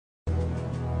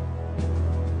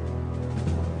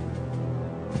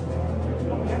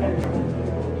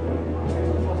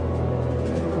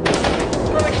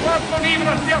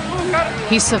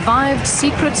He survived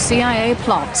secret CIA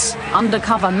plots,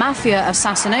 undercover mafia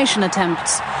assassination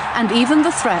attempts, and even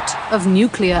the threat of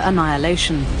nuclear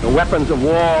annihilation. The weapons of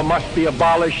war must be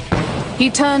abolished. He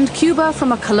turned Cuba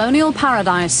from a colonial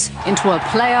paradise into a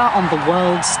player on the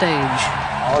world stage.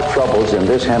 Our troubles in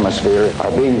this hemisphere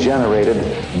are being generated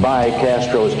by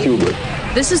Castro's Cuba.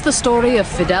 This is the story of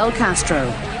Fidel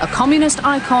Castro, a communist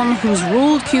icon who's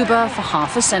ruled Cuba for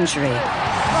half a century.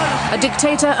 A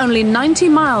dictator only 90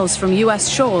 miles from US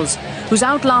shores, who's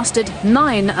outlasted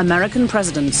 9 American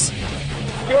presidents.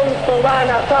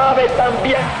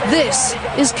 This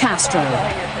is Castro,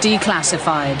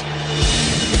 Declassified.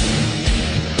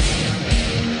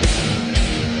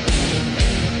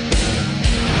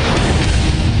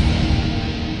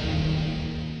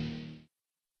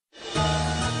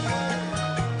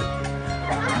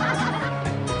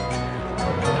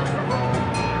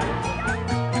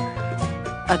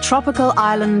 A tropical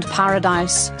island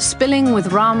paradise spilling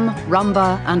with rum,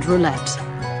 rumba and roulette.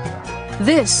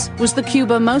 This was the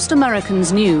Cuba most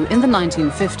Americans knew in the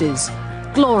 1950s.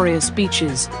 Glorious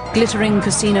beaches, glittering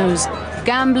casinos,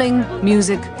 gambling,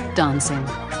 music, dancing.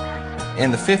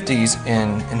 In the 50s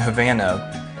in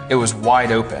Havana, it was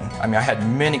wide open. I mean, I had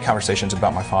many conversations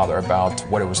about my father about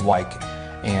what it was like.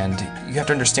 And you have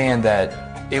to understand that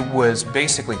it was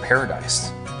basically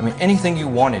paradise. I mean, anything you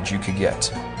wanted, you could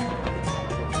get.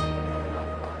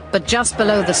 But just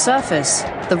below the surface,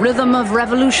 the rhythm of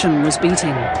revolution was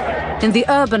beating. In the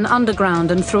urban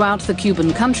underground and throughout the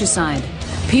Cuban countryside,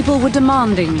 people were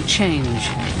demanding change.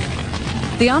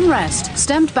 The unrest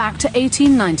stemmed back to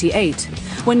 1898,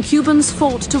 when Cubans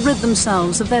fought to rid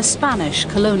themselves of their Spanish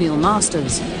colonial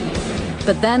masters.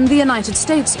 But then the United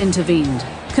States intervened,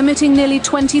 committing nearly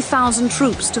 20,000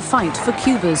 troops to fight for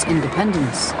Cuba's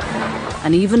independence.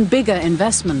 An even bigger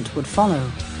investment would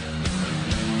follow.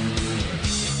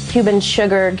 Cuban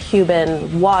sugar,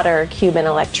 Cuban water, Cuban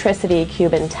electricity,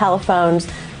 Cuban telephones.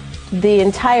 The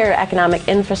entire economic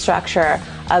infrastructure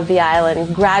of the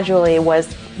island gradually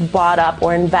was bought up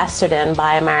or invested in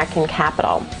by American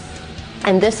capital.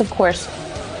 And this, of course,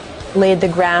 laid the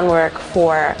groundwork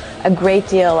for a great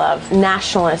deal of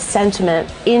nationalist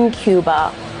sentiment in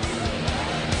Cuba.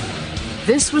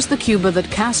 This was the Cuba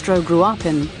that Castro grew up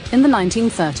in the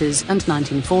 1930s and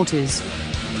 1940s.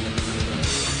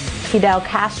 Fidel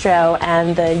Castro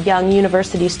and the young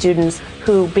university students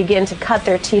who begin to cut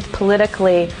their teeth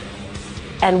politically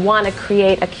and want to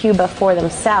create a Cuba for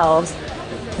themselves,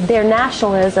 their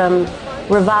nationalism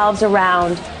revolves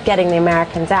around getting the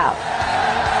Americans out.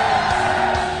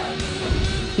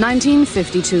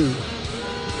 1952.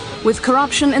 With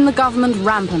corruption in the government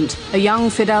rampant, a young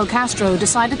Fidel Castro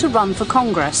decided to run for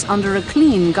Congress under a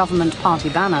clean government party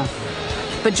banner.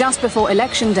 But just before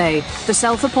Election Day, the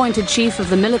self-appointed chief of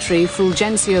the military,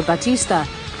 Fulgencio Batista,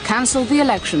 cancelled the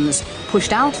elections,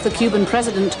 pushed out the Cuban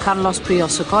president Carlos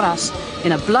Prios Socorras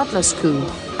in a bloodless coup,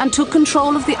 and took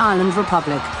control of the island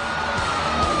republic.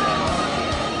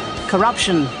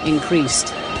 Corruption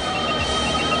increased.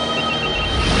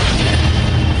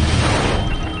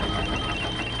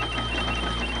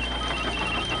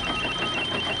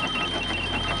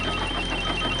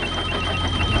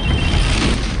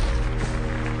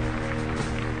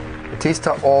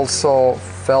 Batista also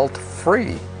felt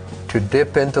free to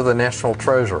dip into the national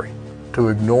treasury, to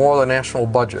ignore the national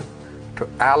budget, to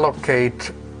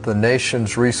allocate the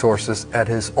nation's resources at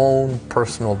his own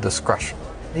personal discretion.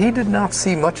 He did not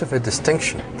see much of a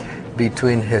distinction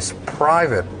between his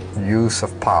private use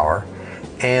of power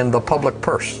and the public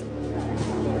purse.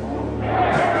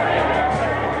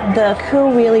 The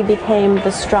coup really became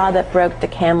the straw that broke the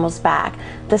camel's back,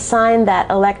 the sign that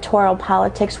electoral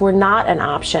politics were not an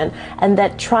option, and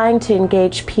that trying to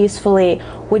engage peacefully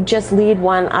would just lead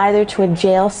one either to a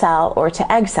jail cell or to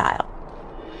exile.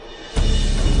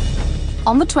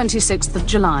 On the 26th of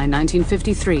July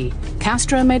 1953,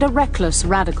 Castro made a reckless,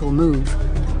 radical move.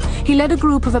 He led a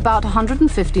group of about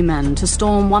 150 men to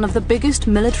storm one of the biggest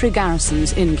military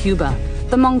garrisons in Cuba,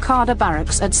 the Moncada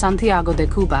barracks at Santiago de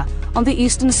Cuba, on the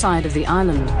eastern side of the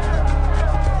island.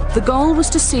 The goal was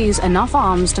to seize enough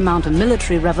arms to mount a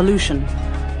military revolution.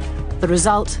 The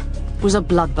result was a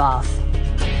bloodbath.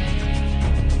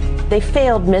 They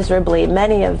failed miserably.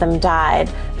 Many of them died.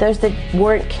 Those that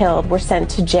weren't killed were sent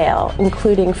to jail,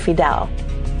 including Fidel.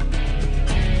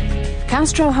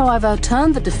 Castro, however,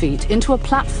 turned the defeat into a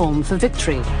platform for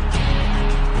victory.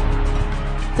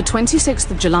 The 26th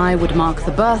of July would mark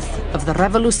the birth of the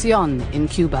Revolución in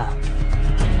Cuba.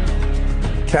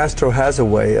 Castro has a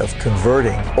way of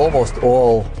converting almost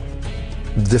all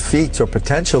defeats or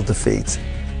potential defeats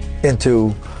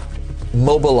into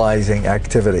mobilizing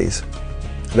activities.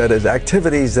 That is,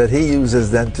 activities that he uses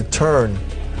then to turn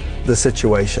the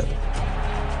situation.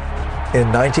 In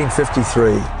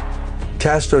 1953,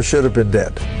 Castro should have been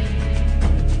dead.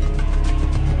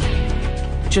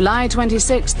 July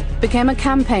 26th became a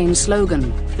campaign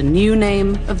slogan, the new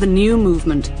name of the new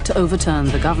movement to overturn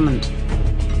the government.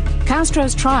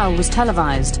 Castro's trial was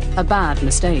televised, a bad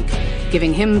mistake,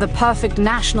 giving him the perfect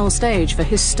national stage for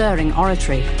his stirring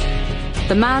oratory.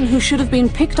 The man who should have been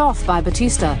picked off by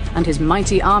Batista and his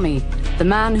mighty army, the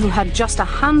man who had just a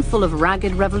handful of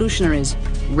ragged revolutionaries,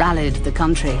 rallied the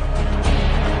country.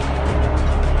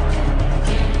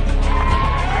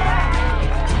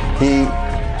 He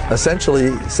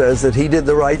essentially says that he did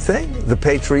the right thing, the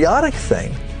patriotic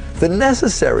thing, the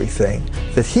necessary thing,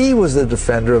 that he was the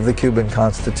defender of the Cuban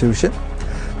Constitution,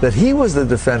 that he was the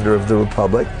defender of the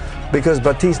Republic, because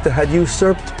Batista had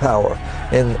usurped power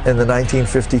in the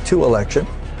 1952 election,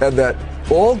 and that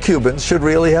all Cubans should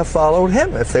really have followed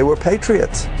him if they were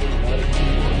patriots.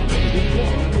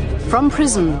 From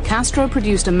prison, Castro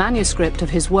produced a manuscript of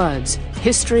his words,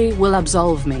 "History will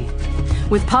absolve me."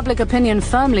 With public opinion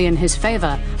firmly in his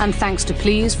favor, and thanks to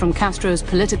pleas from Castro's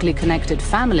politically connected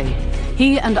family,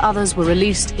 he and others were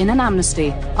released in an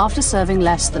amnesty after serving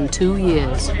less than 2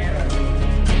 years.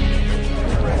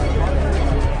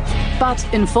 But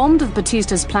informed of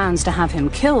Batista's plans to have him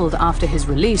killed after his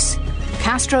release,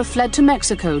 Castro fled to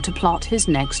Mexico to plot his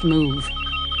next move.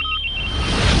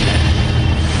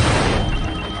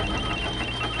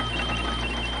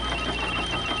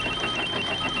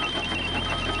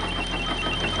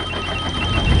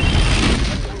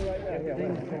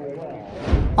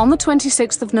 On the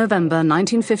 26th of November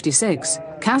 1956,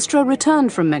 Castro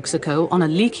returned from Mexico on a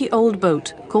leaky old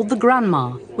boat called the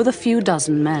Granma with a few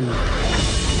dozen men.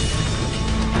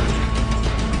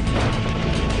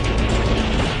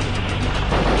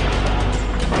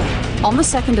 On the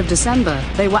 2nd of December,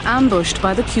 they were ambushed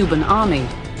by the Cuban army.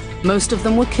 Most of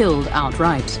them were killed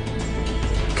outright.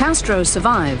 Castro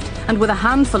survived, and with a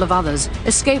handful of others,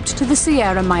 escaped to the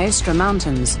Sierra Maestra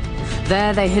Mountains.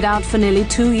 There they hid out for nearly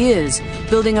 2 years,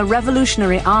 building a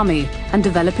revolutionary army and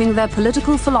developing their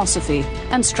political philosophy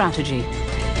and strategy.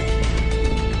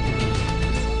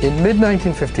 In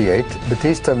mid-1958,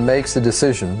 Batista makes the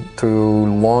decision to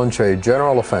launch a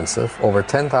general offensive, over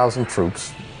 10,000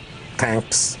 troops,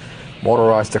 tanks,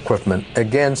 motorized equipment,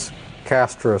 against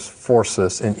Castro's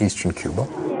forces in eastern Cuba.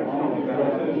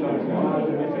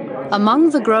 Among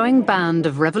the growing band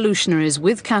of revolutionaries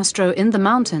with Castro in the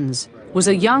mountains was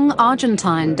a young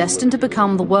Argentine destined to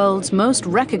become the world's most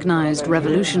recognized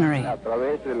revolutionary,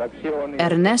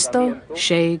 Ernesto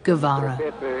Che Guevara.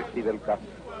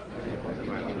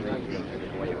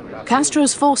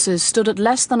 Castro's forces stood at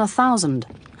less than 1,000.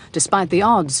 Despite the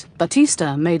odds,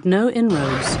 Batista made no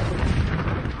inroads.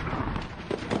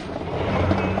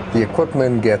 The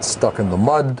equipment gets stuck in the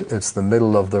mud. It's the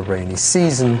middle of the rainy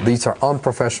season. These are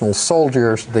unprofessional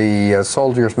soldiers. The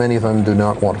soldiers, many of them, do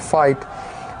not want to fight.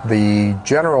 The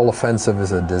general offensive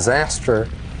is a disaster.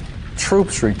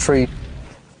 Troops retreat.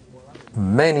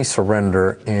 Many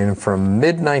surrender. And from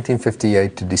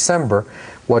mid-1958 to December,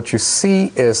 what you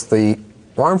see is the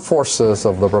armed forces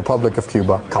of the Republic of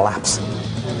Cuba collapse.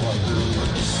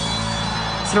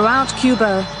 Throughout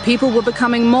Cuba, people were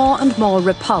becoming more and more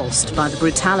repulsed by the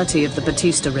brutality of the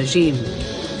Batista regime.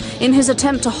 In his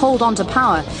attempt to hold on to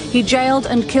power, he jailed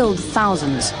and killed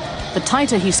thousands. The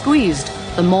tighter he squeezed,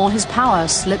 the more his power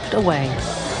slipped away.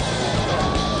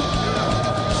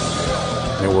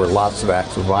 There were lots of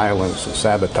acts of violence and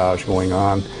sabotage going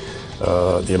on.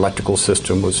 The electrical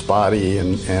system was spotty,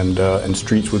 and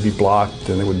streets would be blocked,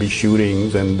 and there would be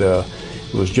shootings, and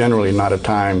it was generally not a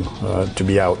time to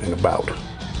be out and about.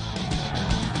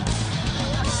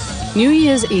 New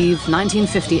Year's Eve,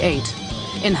 1958.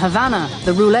 In Havana,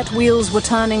 the roulette wheels were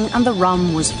turning and the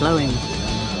rum was flowing.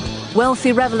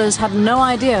 Wealthy revelers had no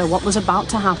idea what was about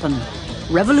to happen.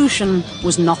 Revolution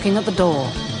was knocking at the door.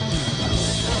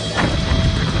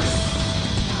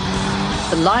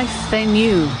 The life they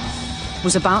knew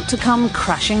was about to come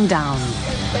crashing down.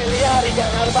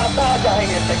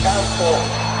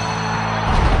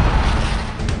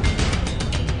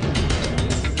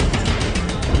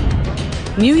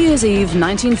 New Year's Eve,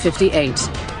 1958.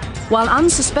 While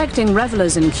unsuspecting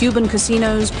revelers in Cuban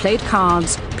casinos played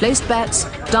cards, placed bets,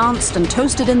 danced and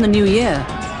toasted in the new year,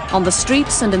 on the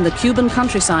streets and in the Cuban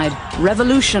countryside,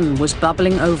 revolution was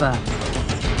bubbling over.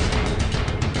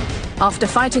 After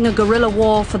fighting a guerrilla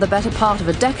war for the better part of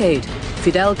a decade,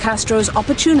 Fidel Castro's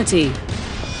opportunity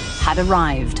had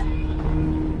arrived.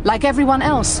 Like everyone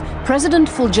else, President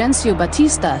Fulgencio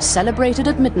Batista celebrated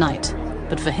at midnight,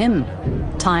 but for him,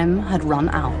 time had run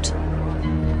out.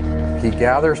 he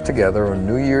gathers together on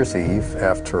New Year's Eve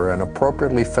after an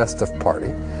appropriately festive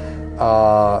party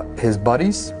his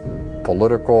buddies,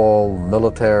 political,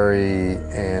 military,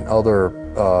 and other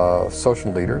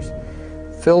social leaders,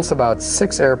 fills about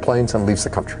 6 airplanes and leaves the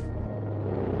country.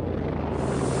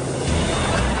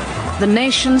 The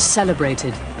nation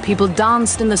celebrated. People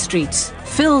danced in the streets,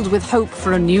 filled with hope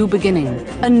for a new beginning,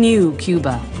 a new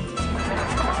Cuba.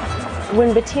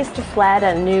 When Batista fled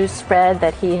and news spread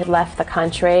that he had left the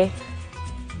country,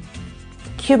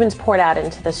 Cubans poured out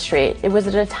into the street. It was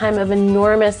at a time of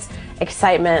enormous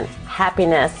excitement,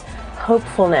 happiness,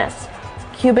 hopefulness.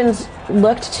 Cubans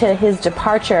looked to his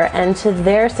departure and to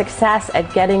their success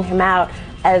at getting him out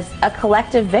as a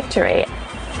collective victory.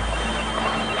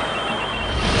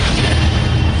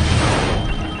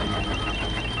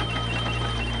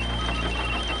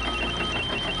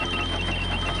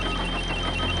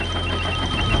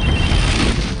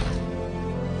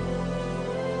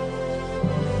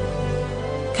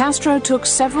 Castro took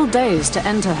several days to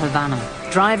enter Havana,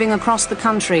 driving across the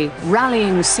country,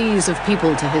 rallying seas of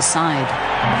people to his side.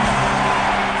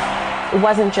 It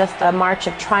wasn't just a march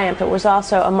of triumph, it was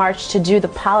also a march to do the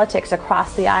politics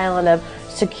across the island of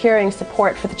securing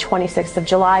support for the 26th of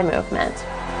July movement.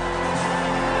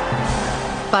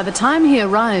 By the time he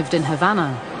arrived in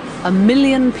Havana, 1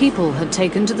 million people had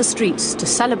taken to the streets to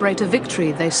celebrate a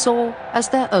victory they saw as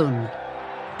their own,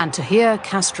 and to hear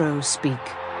Castro speak.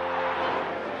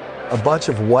 A bunch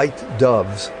of white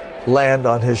doves land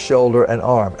on his shoulder and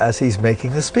arm as he's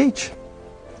making the speech.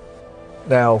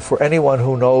 Now, for anyone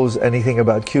who knows anything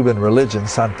about Cuban religion,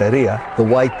 Santeria, the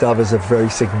white dove is a very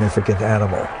significant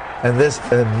animal. And this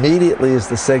immediately is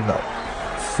the signal.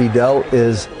 Fidel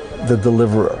is the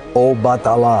deliverer, O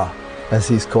Batala, as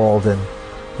he's called in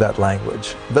that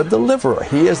language. The deliverer.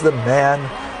 He is the man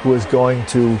who is going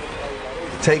to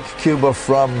take Cuba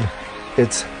from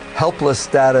its helpless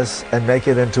status and make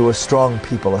it into a strong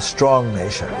people, a strong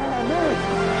nation.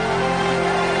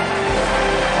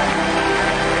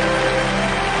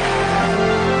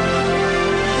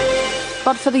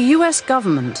 But for the US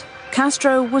government,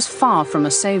 Castro was far from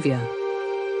a savior.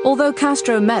 Although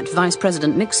Castro met Vice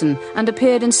President Nixon and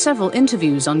appeared in several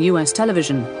interviews on US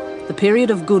television, the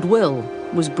period of goodwill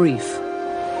was brief.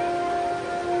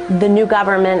 The new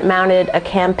government mounted a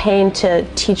campaign to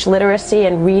teach literacy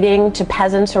and reading to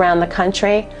peasants around the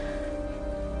country,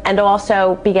 and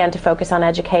also began to focus on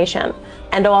education,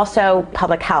 and also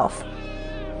public health.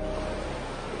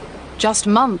 Just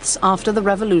months after the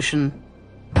revolution,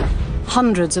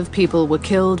 hundreds of people were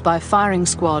killed by firing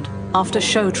squad after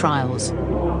show trials.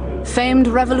 Famed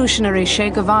revolutionary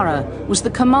Che Guevara was the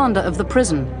commander of the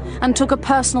prison and took a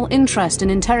personal interest in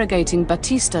interrogating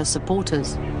Batista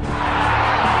supporters.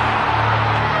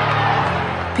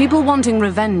 People wanting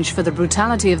revenge for the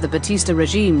brutality of the Batista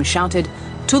regime shouted,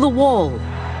 "To the wall,"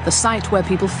 the site where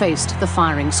people faced the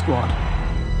firing squad.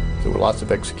 There were lots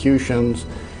of executions,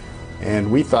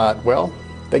 and we thought, well,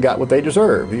 they got what they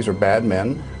deserve. These are bad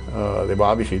men. They've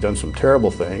obviously done some terrible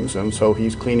things, and so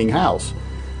he's cleaning house.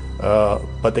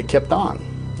 But they kept on,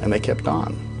 and they kept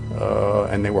on.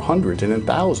 And there were hundreds and then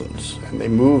thousands. And they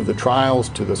moved the trials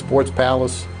to the sports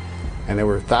palace, and there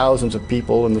were thousands of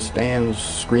people in the stands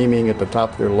screaming at the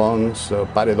top of their lungs,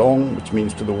 paredón, which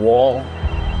means to the wall.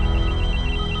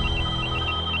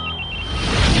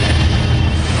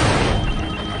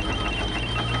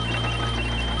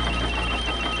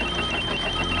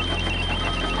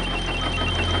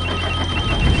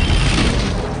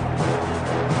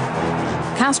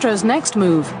 Castro's next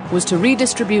move was to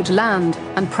redistribute land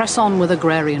and press on with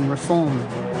agrarian reform.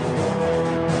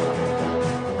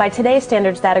 By today's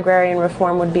standards, that agrarian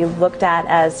reform would be looked at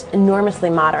as enormously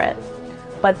moderate.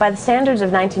 But by the standards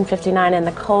of 1959 and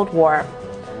the Cold War,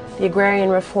 the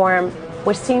agrarian reform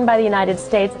was seen by the United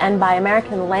States and by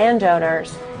American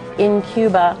landowners in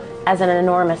Cuba as an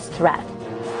enormous threat.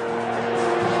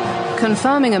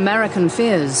 Confirming American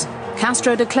fears,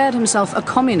 Castro declared himself a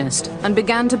communist and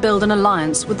began to build an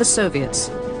alliance with the Soviets.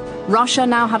 Russia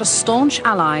now had a staunch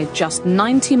ally just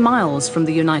 90 miles from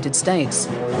the United States.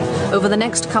 Over the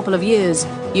next couple of years,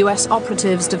 US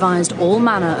operatives devised all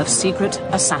manner of secret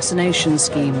assassination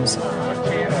schemes.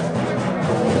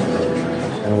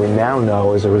 And we now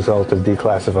know, as a result of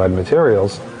declassified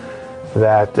materials,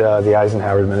 that the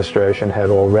Eisenhower administration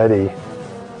had already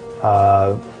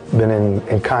been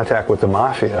in contact with the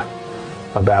mafia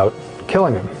about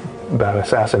killing him, about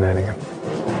assassinating him.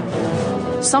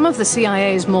 Some of the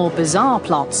CIA's more bizarre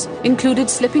plots included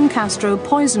slipping Castro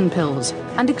poison pills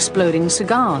and exploding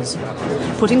cigars,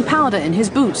 putting powder in his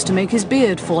boots to make his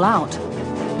beard fall out,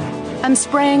 and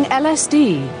spraying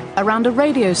LSD around a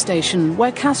radio station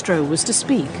where Castro was to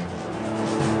speak.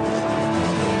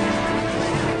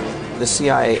 the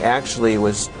CIA actually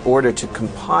was ordered to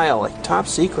compile a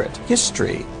top-secret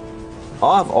history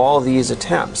of all these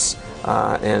attempts.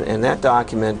 And that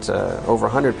document, over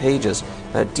 100 pages,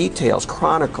 details,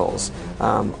 chronicles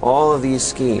all of these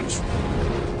schemes.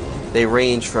 They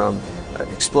range from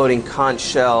exploding conch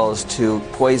shells to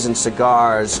poison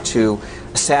cigars to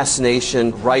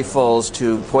assassination rifles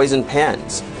to poison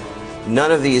pens.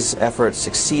 None of these efforts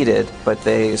succeeded, but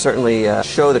they certainly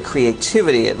show the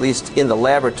creativity, at least in the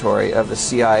laboratory, of the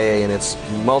CIA in its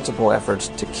multiple efforts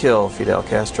to kill Fidel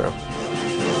Castro.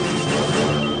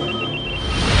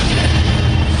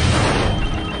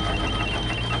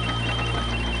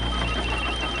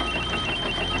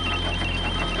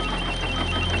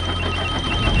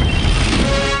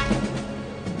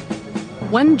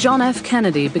 When John F.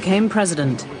 Kennedy became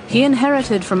president, he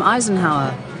inherited from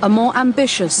Eisenhower a more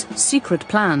ambitious, secret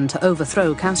plan to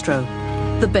overthrow Castro,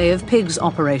 the Bay of Pigs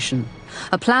operation,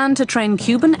 a plan to train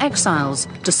Cuban exiles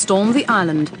to storm the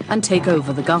island and take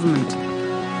over the government.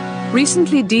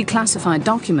 Recently declassified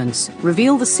documents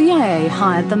reveal the CIA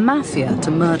hired the mafia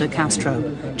to murder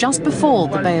Castro just before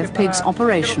the Bay of Pigs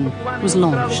operation was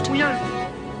launched.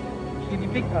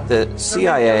 The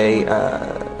CIA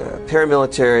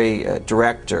paramilitary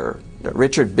director,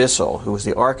 Richard Bissell, who was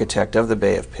the architect of the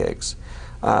Bay of Pigs,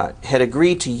 had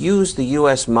agreed to use the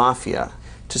U.S. mafia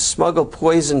to smuggle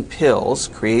poison pills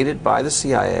created by the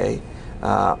CIA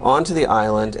onto the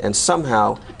island and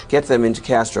somehow get them into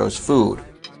Castro's food.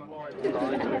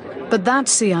 But that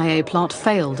CIA plot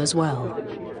failed as well.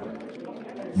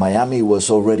 Miami was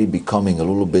already becoming a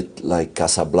little bit like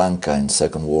Casablanca in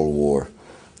Second World War.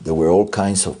 There were all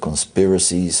kinds of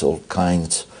conspiracies, all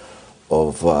kinds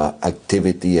of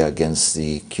activity against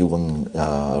the Cuban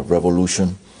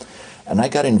Revolution. And I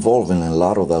got involved in a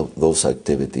lot of those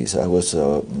activities. I was,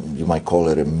 you might call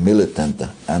it a militant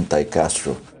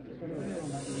anti-Castro.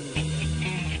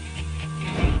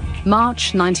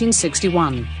 March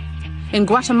 1961. In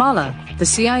Guatemala, the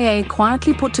CIA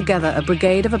quietly put together a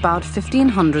brigade of about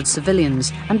 1,500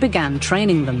 civilians and began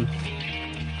training them.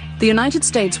 The United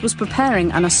States was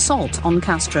preparing an assault on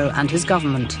Castro and his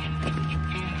government.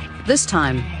 This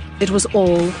time, it was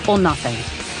all or nothing.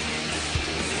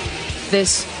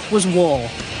 This was war.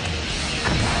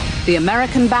 The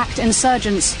American-backed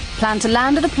insurgents planned to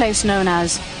land at a place known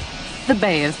as the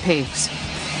Bay of Pigs.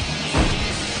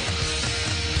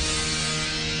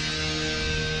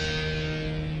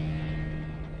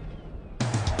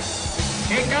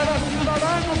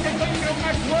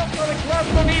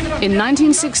 In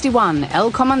 1961,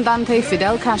 El Comandante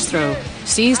Fidel Castro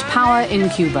seized power in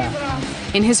Cuba.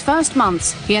 In his first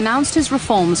months, he announced his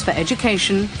reforms for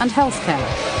education and healthcare,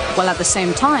 while at the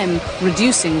same time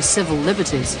reducing civil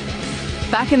liberties.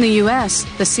 Back in the US,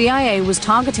 the CIA was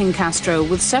targeting Castro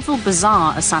with several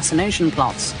bizarre assassination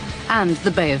plots and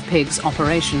the Bay of Pigs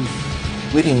operation.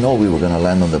 We didn't know we were going to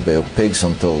land on the Bay of Pigs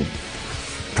until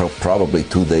probably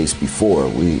 2 days before.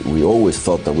 We always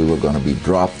thought that we were going to be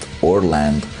dropped or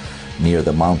land near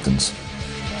the mountains.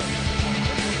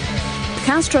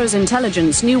 Castro's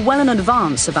intelligence knew well in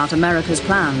advance about America's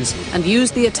plans and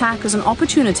used the attack as an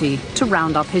opportunity to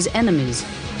round up his enemies.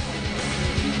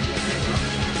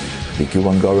 The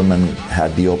Cuban government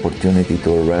had the opportunity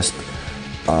to arrest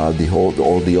all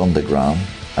the underground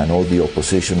and all the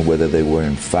opposition, whether they were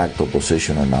in fact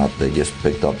opposition or not. They just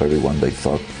picked up everyone they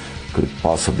thought could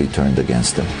possibly turn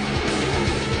against them.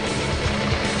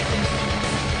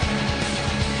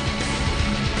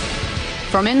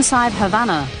 From inside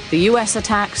Havana, the US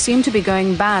attack seemed to be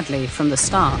going badly from the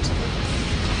start.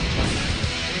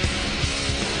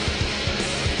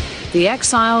 The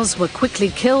exiles were quickly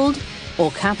killed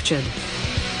or captured.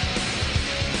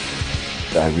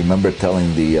 I remember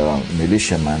telling the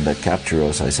militiaman that captured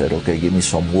us, I said, okay, give me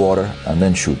some water and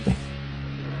then shoot me.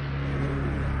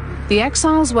 The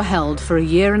exiles were held for a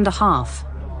year and a half.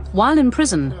 While in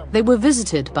prison, they were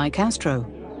visited by Castro.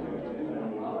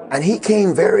 And he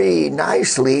came very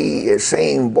nicely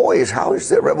saying, boys, how is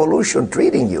the revolution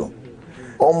treating you?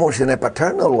 Almost in a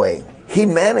paternal way. He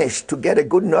managed to get a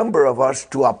good number of us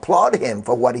to applaud him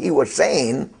for what he was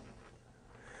saying.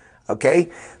 Okay,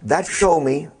 that showed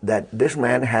me that this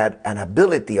man had an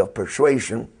ability of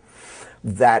persuasion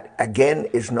that, again,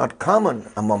 is not common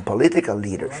among political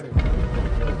leaders.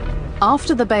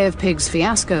 After the Bay of Pigs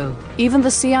fiasco, even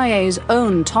the CIA's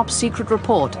own top-secret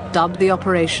report dubbed the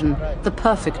operation the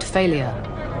perfect failure.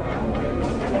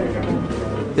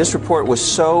 This report was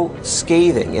so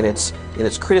scathing in its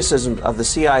criticism of the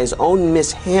CIA's own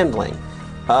mishandling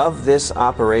of this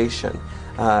operation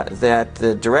that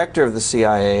the director of the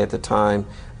CIA at the time,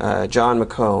 John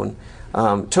McCone,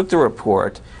 took the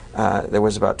report There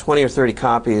was about 20 or 30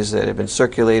 copies that had been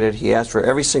circulated. He asked for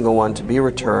every single one to be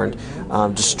returned,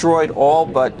 destroyed all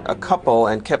but a couple,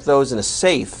 and kept those in a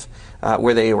safe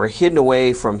where they were hidden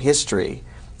away from history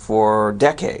for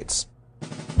decades.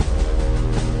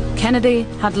 Kennedy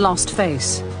had lost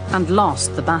face and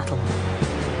lost the battle.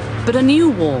 But a new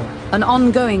war, an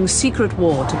ongoing secret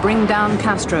war to bring down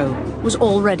Castro, was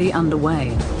already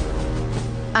underway.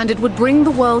 And it would bring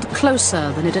the world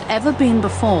closer than it had ever been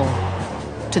before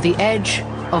to the edge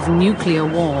of nuclear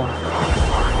war.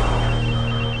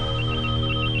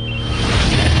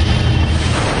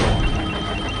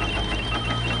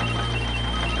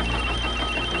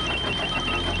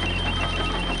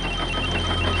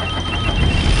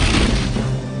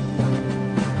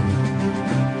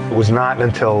 It was not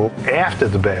until after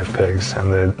the Bay of Pigs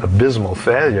and the abysmal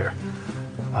failure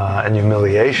and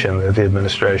humiliation that the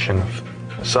administration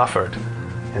suffered,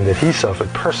 and that he suffered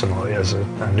personally as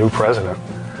a new president,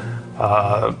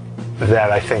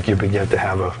 that I think you begin to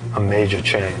have a major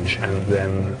change, and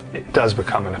then it does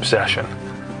become an obsession,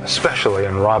 especially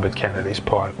on Robert Kennedy's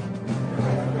part.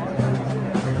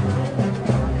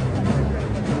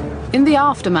 In the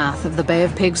aftermath of the Bay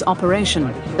of Pigs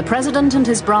operation, the president and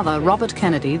his brother, Robert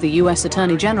Kennedy, the U.S.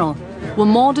 Attorney General, were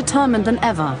more determined than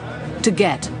ever to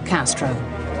get Castro.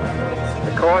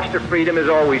 The cost of freedom is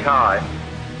always high,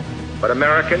 but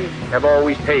Americans have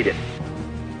always paid it.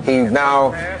 He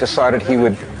now decided he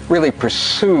would really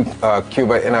pursue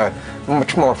Cuba in a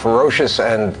much more ferocious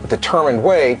and determined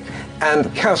way,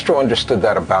 and Castro understood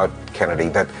that about Kennedy,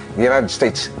 that the United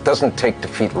States doesn't take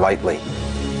defeat lightly.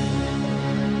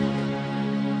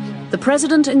 The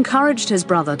president encouraged his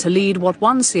brother to lead what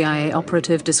one CIA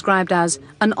operative described as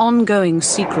an ongoing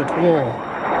secret war,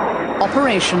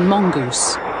 Operation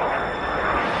Mongoose.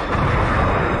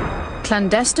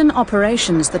 Clandestine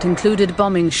operations that included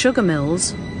bombing sugar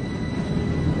mills,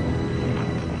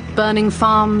 burning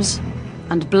farms,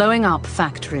 and blowing up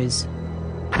factories.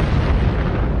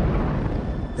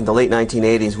 In the late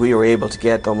 1980s, we were able to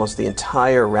get almost the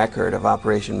entire record of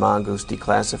Operation Mongoose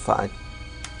declassified.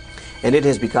 And it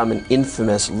has become an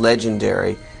infamous,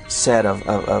 legendary set of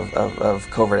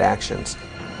covert actions.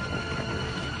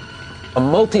 A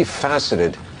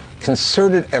multifaceted,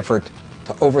 concerted effort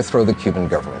to overthrow the Cuban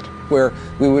government, where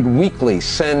we would weekly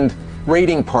send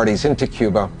raiding parties into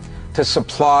Cuba to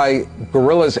supply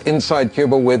guerrillas inside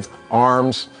Cuba with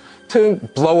arms, to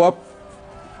blow up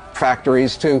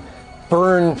factories, to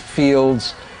burn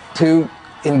fields, to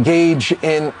engage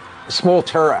in small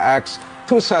terror acts,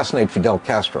 to assassinate Fidel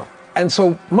Castro. And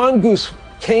so Mongoose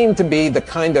came to be the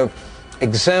kind of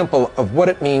example of what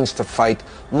it means to fight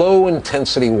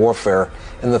low-intensity warfare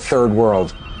in the Third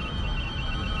World.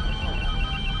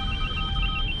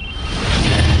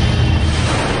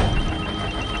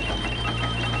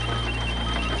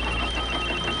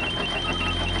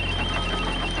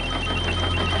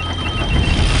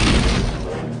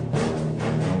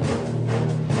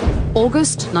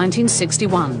 August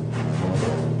 1961.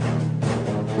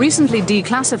 Recently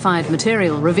declassified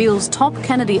material reveals top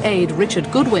Kennedy aide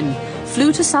Richard Goodwin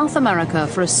flew to South America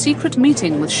for a secret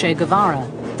meeting with Che Guevara,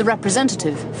 the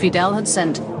representative Fidel had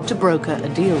sent to broker a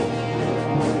deal.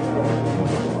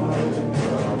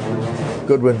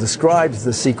 Goodwin describes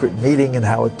the secret meeting and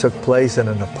how it took place in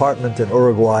an apartment in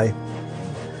Uruguay.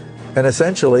 And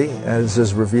essentially, as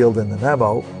is revealed in the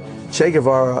memo, Che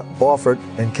Guevara offered,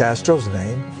 in Castro's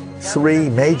name, 3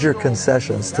 major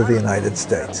concessions to the United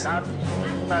States.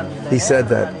 He said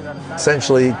that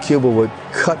essentially Cuba would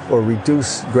cut or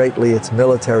reduce greatly its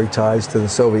military ties to the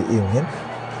Soviet Union,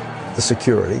 the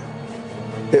security.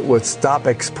 It would stop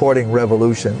exporting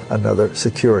revolution, another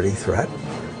security threat,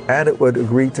 and it would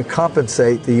agree to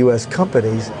compensate the U.S.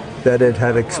 companies that it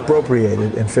had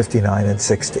expropriated in '59 and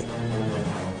 '60.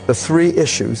 The 3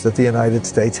 issues that the United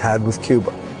States had with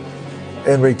Cuba.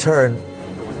 In return,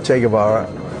 Che Guevara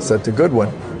said to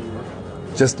Goodwin,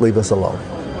 just leave us alone.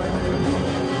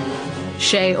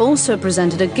 Che also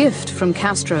presented a gift from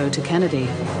Castro to Kennedy.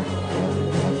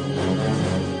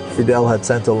 Fidel had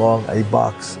sent along a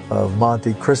box of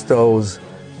Monte Cristos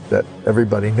that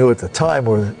everybody knew at the time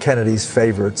were Kennedy's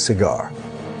favorite cigar.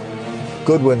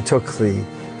 Goodwin took the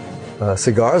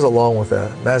cigars along with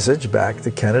a message back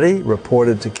to Kennedy,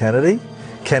 reported to Kennedy.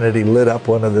 Kennedy lit up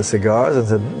one of the cigars and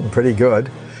said, pretty good.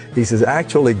 He says,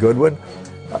 actually, Goodwin,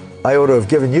 I ought to have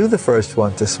given you the first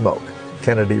one to smoke.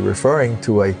 Kennedy referring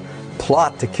to a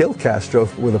plot to kill Castro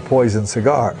with a poisoned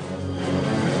cigar.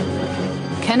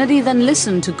 Kennedy then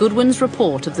listened to Goodwin's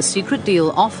report of the secret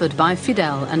deal offered by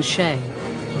Fidel and Che.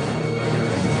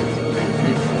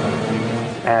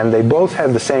 And they both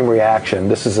had the same reaction.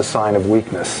 This is a sign of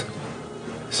weakness.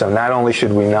 So not only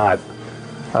should we not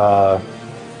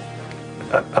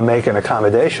make an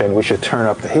accommodation, we should turn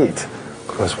up the heat,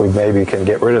 because we maybe can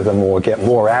get rid of them or get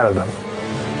more out of them.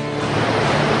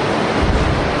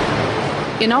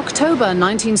 In October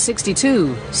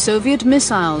 1962, Soviet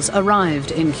missiles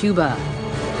arrived in Cuba,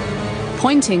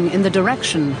 pointing in the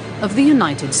direction of the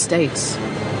United States.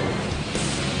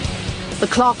 The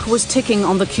clock was ticking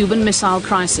on the Cuban Missile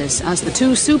Crisis as the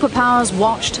two superpowers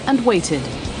watched and waited.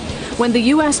 When the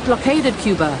US blockaded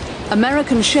Cuba,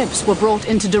 American ships were brought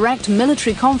into direct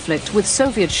military conflict with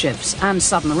Soviet ships and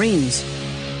submarines.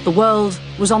 The world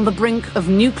was on the brink of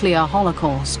nuclear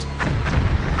holocaust.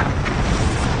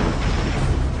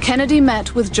 Kennedy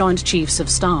met with Joint Chiefs of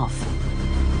Staff.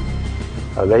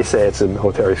 They say it's a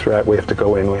military threat. We have to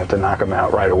go in, we have to knock them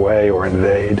out right away or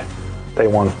invade. They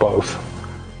want both.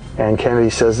 And Kennedy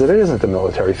says that it isn't a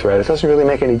military threat. It doesn't really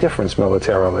make any difference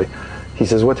militarily. He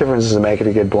says, what difference does it make if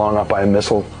you get blown up by a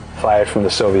missile fired from the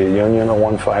Soviet Union or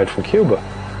one fired from Cuba?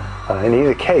 In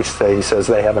either case, he says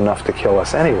they have enough to kill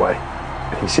us anyway.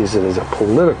 He sees it as a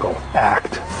political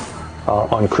act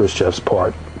on Khrushchev's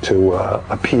part to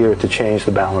appear to change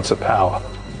the balance of power.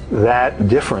 That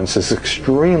difference is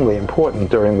extremely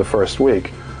important during the first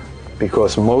week,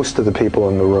 because most of the people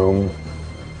in the room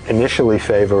initially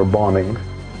favor bombing.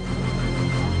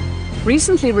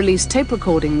 Recently released tape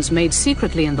recordings made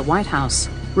secretly in the White House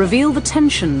reveal the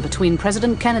tension between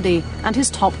President Kennedy and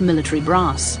his top military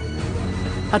brass.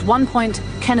 At one point,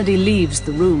 Kennedy leaves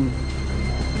the room.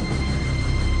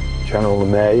 General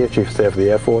LeMay, Chief of Staff of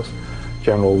the Air Force,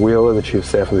 General Wheeler, the Chief of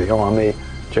Staff of the Army,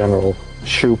 General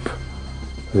Shoup,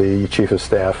 the Chief of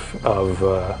Staff of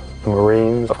the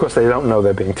Marines. Of course, they don't know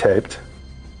they're being taped.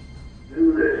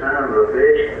 Do the son of a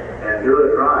bitch and do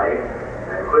it right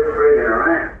and quit frigging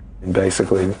around. And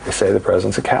basically, they say the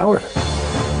president's a coward.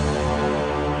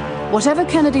 Whatever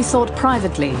Kennedy thought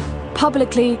privately,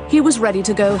 publicly, he was ready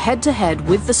to go head-to-head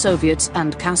with the Soviets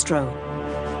and Castro.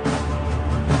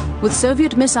 With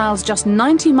Soviet missiles just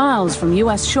 90 miles from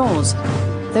US shores,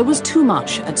 there was too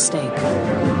much at stake.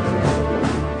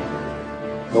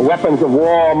 The weapons of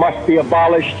war must be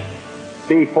abolished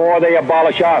before they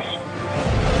abolish us.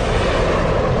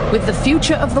 With the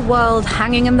future of the world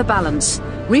hanging in the balance,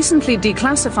 recently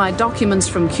declassified documents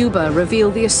from Cuba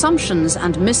reveal the assumptions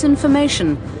and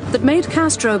misinformation that made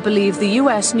Castro believe the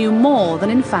US knew more than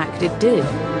in fact it did.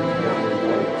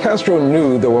 Castro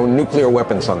knew there were nuclear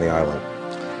weapons on the island.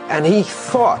 And he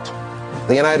thought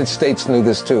the United States knew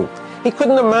this too. He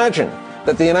couldn't imagine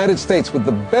that the United States, with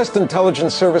the best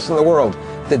intelligence service in the world,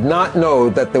 did not know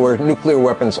that there were nuclear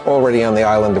weapons already on the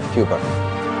island of Cuba.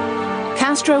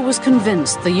 Castro was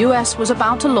convinced the US was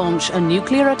about to launch a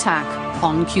nuclear attack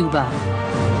on Cuba.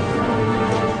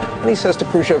 And he says to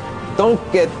Khrushchev, don't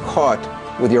get caught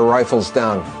with your rifles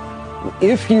down.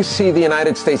 If you see the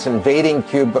United States invading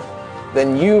Cuba,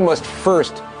 then you must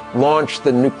first launch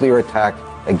the nuclear attack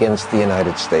against the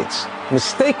United States.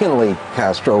 Mistakenly,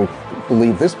 Castro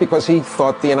believed this because he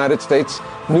thought the United States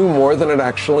knew more than it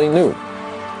actually knew.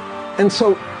 And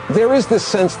so there is this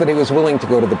sense that he was willing to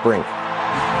go to the brink.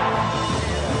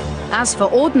 As for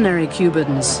ordinary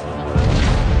Cubans,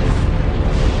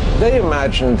 they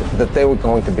imagined that they were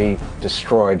going to be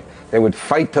destroyed. They would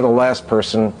fight to the last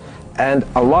person, and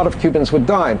a lot of Cubans would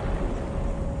die.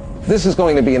 This is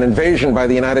going to be an invasion by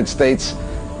the United States.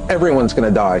 Everyone's going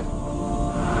to die.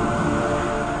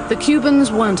 The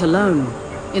Cubans weren't alone.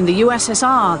 In the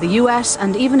USSR, the US,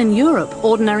 and even in Europe,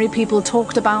 ordinary people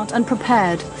talked about and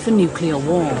prepared for nuclear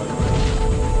war.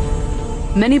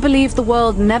 Many believe the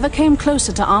world never came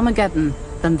closer to Armageddon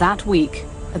than that week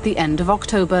at the end of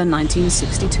October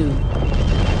 1962.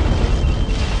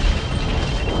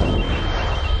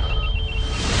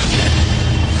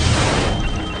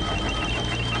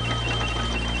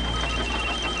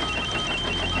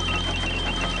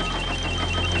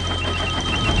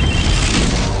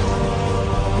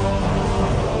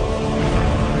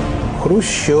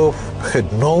 Khrushchev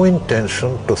had no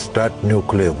intention to start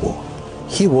nuclear war.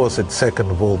 He was at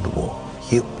Second World War.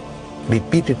 He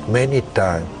repeated many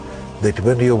times that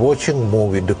when you're watching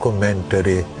movie,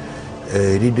 documentary,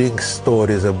 reading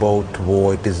stories about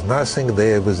war, it is nothing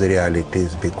there with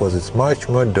realities, because it's much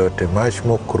more dirty, much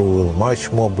more cruel,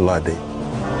 much more bloody.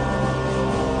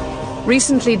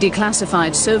 Recently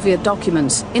declassified Soviet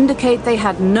documents indicate they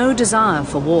had no desire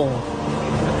for war.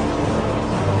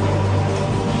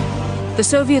 The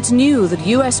Soviets knew that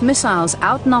US missiles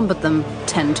outnumbered them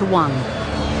 10 to 1.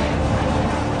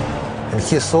 And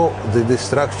he saw the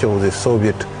destruction of the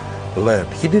Soviet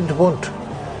land. He didn't want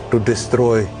to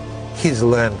destroy his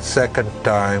land second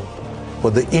time for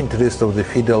the interest of the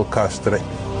Fidel Castro.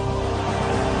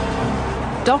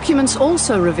 Documents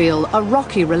also reveal a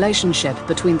rocky relationship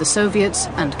between the Soviets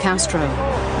and Castro.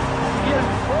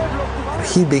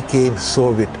 He became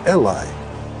Soviet ally.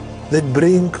 That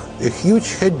brings a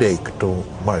huge headache to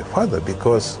my father,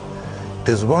 because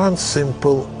there's one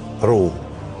simple rule.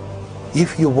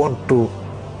 If you want to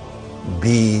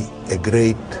be a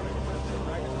great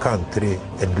country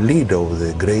and leader of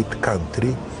the great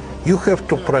country, you have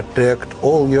to protect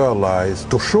all your allies,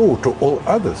 to show to all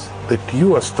others that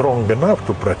you are strong enough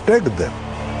to protect them.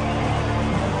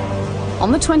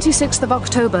 On the 26th of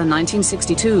October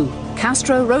 1962,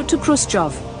 Castro wrote to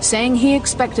Khrushchev saying he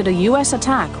expected a US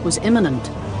attack was imminent.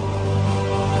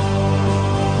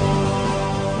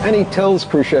 And he tells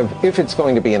Khrushchev, if it's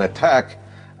going to be an attack,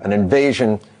 an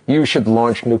invasion, you should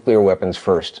launch nuclear weapons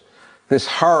first. This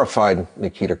horrified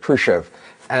Nikita Khrushchev,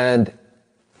 and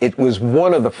it was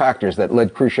one of the factors that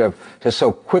led Khrushchev to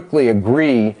so quickly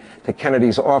agree to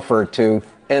Kennedy's offer to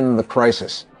end the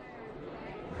crisis.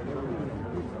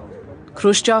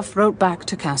 Khrushchev wrote back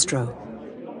to Castro.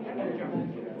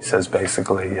 He says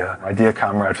basically, my dear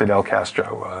comrade Fidel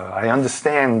Castro, I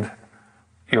understand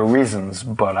your reasons,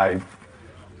 but I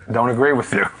don't agree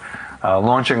with you.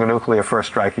 Launching a nuclear first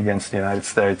strike against the United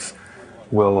States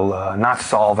will not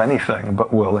solve anything,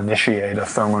 but will initiate a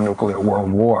thermonuclear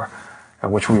world war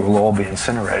in which we will all be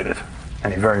incinerated.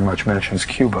 And he very much mentions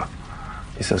Cuba.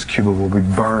 He says Cuba will be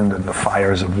burned in the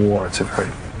fires of war. It's a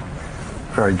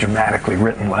very dramatically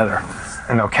written letter.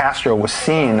 And though Castro was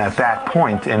seen at that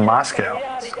point in Moscow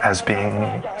as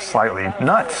being slightly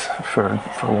nuts for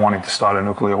wanting to start a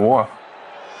nuclear war.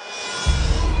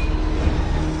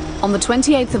 On the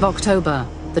 28th of October,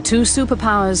 the two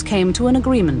superpowers came to an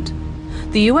agreement.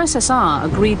 The USSR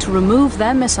agreed to remove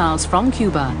their missiles from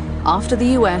Cuba after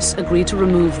the US agreed to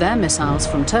remove their missiles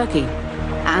from Turkey,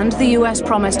 and the US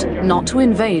promised not to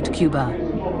invade Cuba.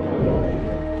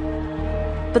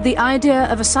 But the idea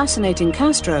of assassinating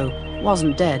Castro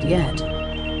wasn't dead yet.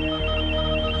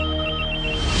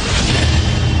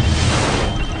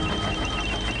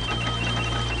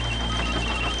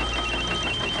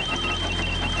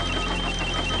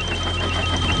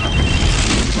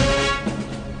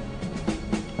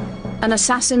 An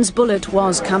assassin's bullet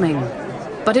was coming,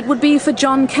 but it would be for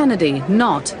John Kennedy,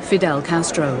 not Fidel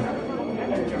Castro.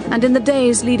 And in the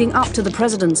days leading up to the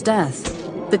president's death,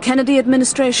 the Kennedy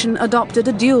administration adopted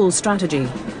a dual strategy: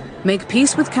 make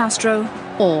peace with Castro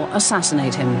or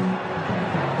assassinate him.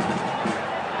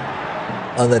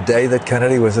 On the day that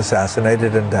Kennedy was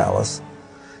assassinated in Dallas,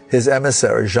 his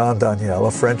emissary, Jean Daniel,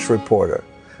 a French reporter,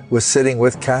 was sitting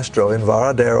with Castro in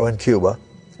Varadero in Cuba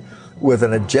with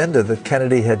an agenda that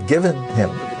Kennedy had given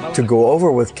him to go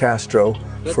over with Castro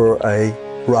for a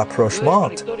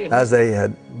rapprochement. As they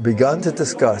had begun to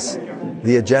discuss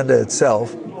the agenda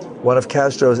itself, one of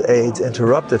Castro's aides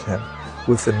interrupted him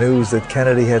with the news that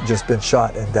Kennedy had just been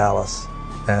shot in Dallas.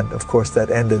 And of course that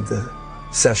ended the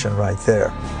session right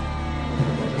there.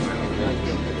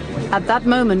 At that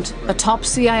moment, a top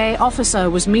CIA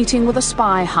officer was meeting with a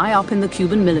spy high up in the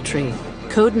Cuban military,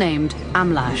 codenamed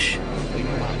Amlash.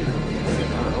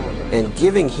 And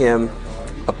giving him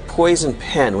a poison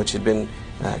pen, which had been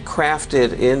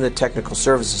crafted in the Technical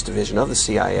Services Division of the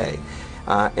CIA,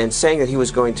 and saying that he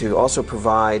was going to also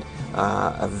provide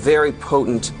a very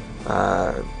potent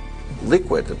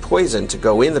liquid, a poison, to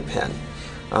go in the pen.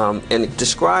 And it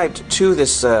described to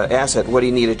this asset what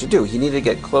he needed to do. He needed to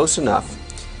get close enough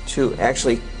to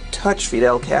actually touch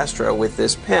Fidel Castro with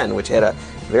this pen, which had a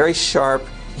very sharp,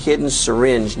 hidden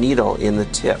syringe needle in the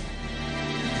tip.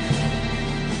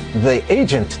 The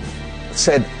agent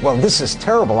said, well, this is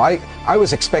terrible. I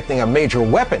was expecting a major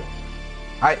weapon.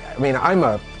 I mean, I'm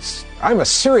a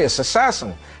serious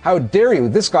assassin. How dare you?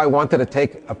 This guy wanted to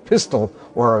take a pistol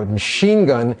or a machine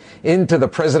gun into the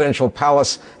presidential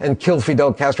palace and kill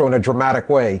Fidel Castro in a dramatic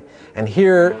way. And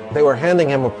here they were handing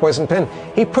him a poison pen.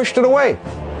 He pushed it away.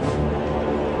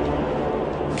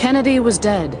 Kennedy was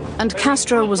dead and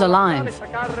Castro was alive,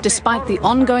 despite the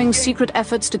ongoing secret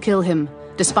efforts to kill him.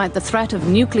 Despite the threat of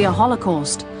nuclear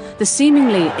holocaust, the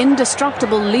seemingly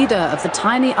indestructible leader of the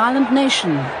tiny island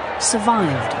nation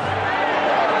survived.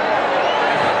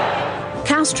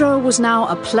 Castro was now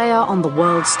a player on the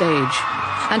world stage,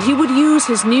 and he would use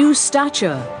his new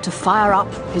stature to fire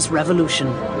up his revolution.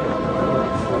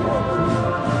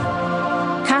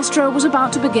 Castro was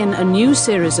about to begin a new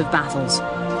series of battles.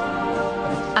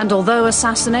 And although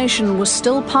assassination was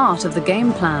still part of the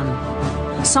game plan,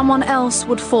 someone else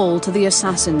would fall to the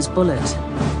assassin's bullet.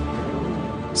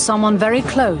 Someone very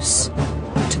close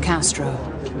to Castro.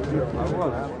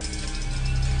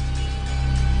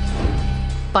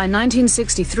 By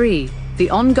 1963, The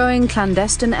ongoing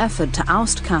clandestine effort to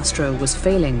oust Castro was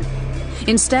failing.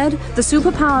 Instead, the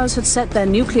superpowers had set their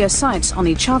nuclear sights on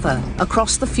each other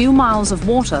across the few miles of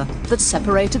water that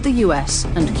separated the US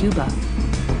and Cuba.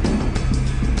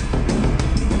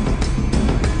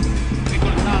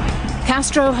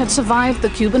 Castro had survived the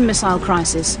Cuban Missile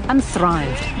Crisis and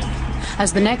thrived.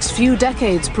 As the next few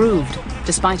decades proved,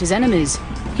 despite his enemies,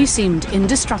 he seemed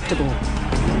indestructible.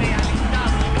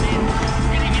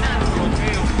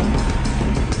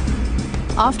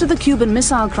 After the Cuban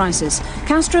Missile Crisis,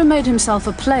 Castro made himself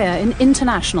a player in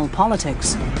international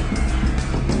politics.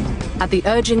 At the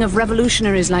urging of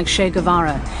revolutionaries like Che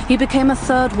Guevara, he became a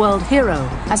third world hero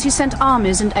as he sent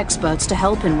armies and experts to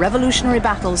help in revolutionary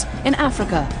battles in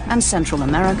Africa and Central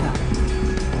America.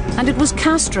 And it was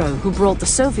Castro who brought the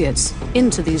Soviets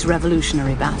into these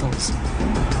revolutionary battles.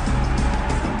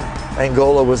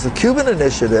 Angola was the Cuban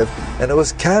initiative, and it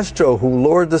was Castro who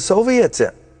lured the Soviets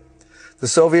in. The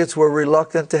Soviets were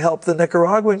reluctant to help the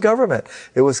Nicaraguan government.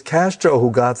 It was Castro who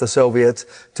got the Soviets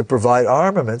to provide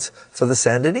armaments for the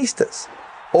Sandinistas.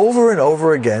 Over and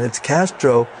over again, it's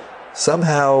Castro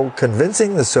somehow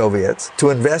convincing the Soviets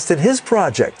to invest in his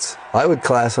projects. I would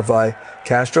classify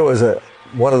Castro as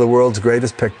one of the world's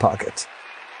greatest pickpockets.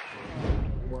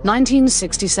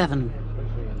 1967.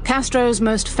 Castro's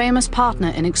most famous partner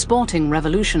in exporting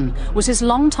revolution was his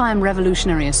longtime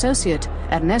revolutionary associate,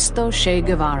 Ernesto Che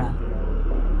Guevara.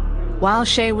 While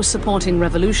Che was supporting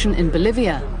revolution in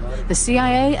Bolivia, the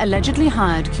CIA allegedly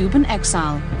hired Cuban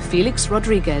exile Felix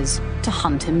Rodriguez to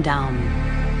hunt him down.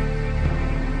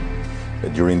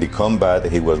 During the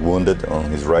combat, he was wounded on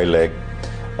his right leg.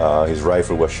 His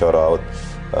rifle was shot out.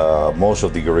 Most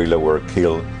of the guerrilla were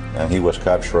killed, and he was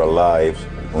captured alive.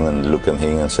 And look at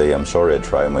him and say, "I'm sorry, I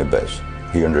tried my best."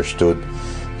 He understood.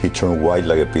 He turned white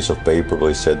like a piece of paper, but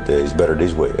he said, "It's better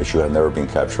this way. I should have never been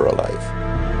captured alive."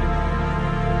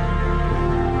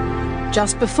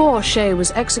 Just before Che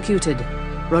was executed,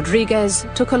 Rodriguez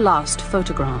took a last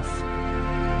photograph.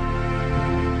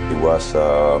 It was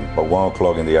about 1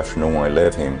 o'clock in the afternoon when I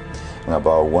left him, and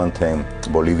about 1:10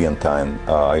 Bolivian time,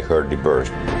 I heard the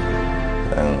burst.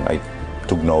 And I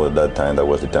took note at that time, that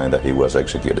was the time that he was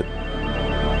executed.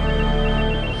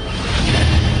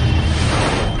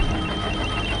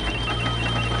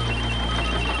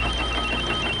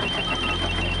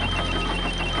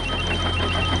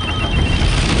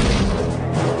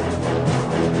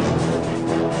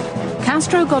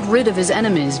 Castro got rid of his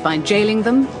enemies by jailing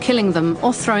them, killing them,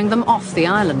 or throwing them off the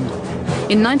island.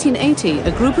 In 1980,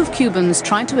 a group of Cubans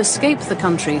tried to escape the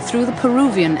country through the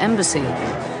Peruvian embassy.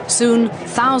 Soon,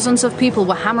 thousands of people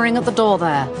were hammering at the door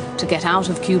there to get out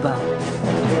of Cuba.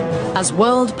 As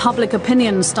world public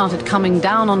opinion started coming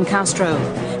down on Castro,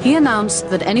 he announced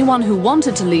that anyone who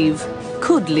wanted to leave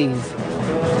could leave.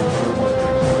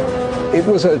 It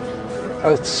was a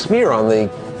smear on the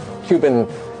Cuban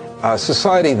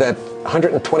society that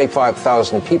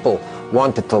 125,000 people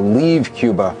wanted to leave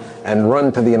Cuba and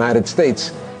run to the United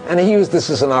States. And he used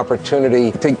this as an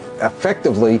opportunity to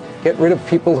effectively get rid of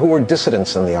people who were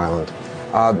dissidents in the island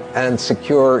and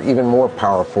secure even more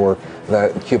power for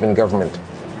the Cuban government.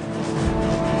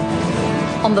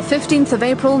 On the 15th of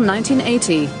April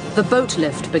 1980, the boat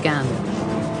lift began.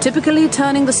 Typically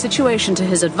turning the situation to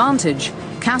his advantage,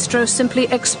 Castro simply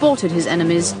exported his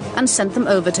enemies and sent them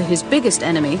over to his biggest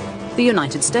enemy, the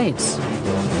United States.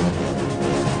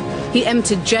 He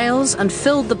emptied jails and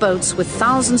filled the boats with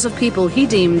thousands of people he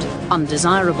deemed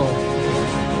undesirable.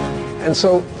 And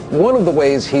so one of the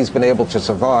ways he's been able to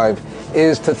survive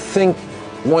is to think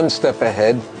one step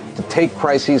ahead, to take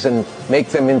crises and make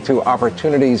them into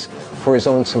opportunities for his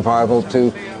own survival,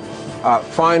 to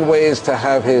find ways to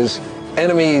have his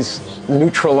enemies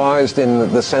neutralized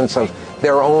in the sense of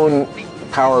their own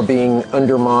power being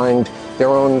undermined, their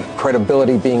own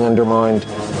credibility being undermined.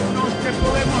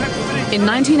 In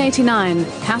 1989,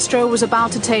 Castro was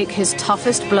about to take his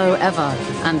toughest blow ever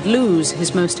and lose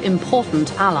his most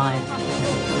important ally.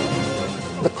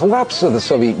 The collapse of the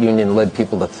Soviet Union led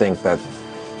people to think that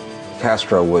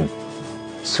Castro would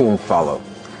soon follow,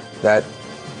 that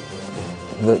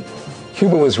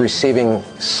Cuba was receiving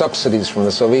subsidies from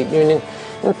the Soviet Union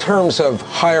in terms of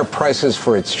higher prices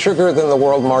for its sugar than the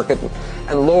world market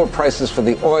and lower prices for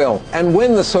the oil. And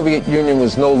when the Soviet Union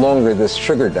was no longer this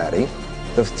sugar daddy,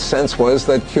 the sense was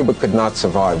that Cuba could not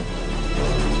survive.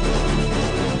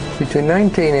 Between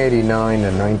 1989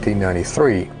 and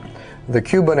 1993, the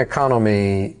Cuban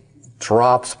economy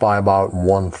drops by about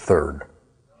 1/3.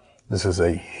 This is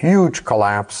a huge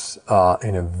collapse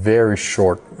in a very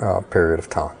short period of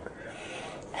time.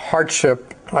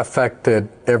 Hardship affected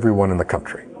everyone in the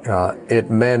country. It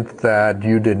meant that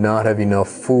you did not have enough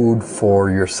food for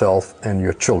yourself and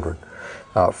your children.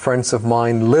 Friends of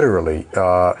mine literally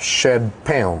shed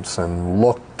pounds and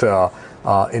looked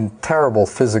in terrible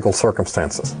physical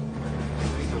circumstances.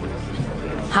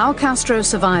 How Castro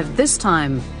survived this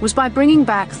time was by bringing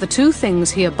back the two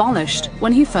things he abolished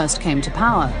when he first came to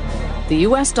power: the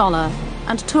US dollar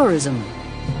and tourism.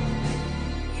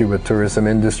 Cuba tourism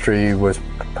industry was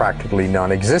practically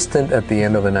non-existent at the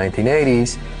end of the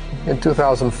 1980s. In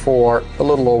 2004, a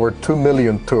little over 2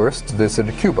 million tourists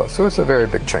visited Cuba, so it's a very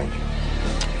big change.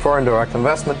 Foreign direct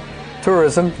investment,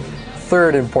 tourism.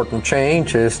 Third important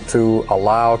change is to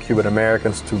allow Cuban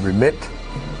Americans to remit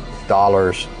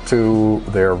dollars to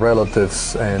their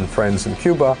relatives and friends in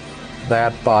Cuba.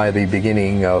 That, by the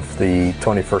beginning of the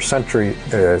 21st century,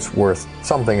 is worth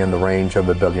something in the range of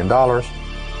 $1 billion.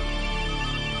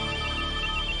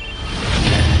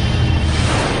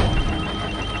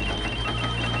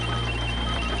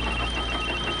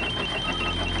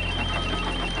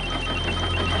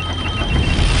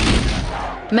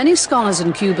 Many scholars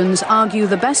and Cubans argue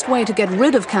the best way to get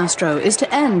rid of Castro is to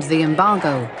end the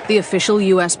embargo, the official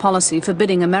US policy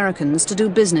forbidding Americans to do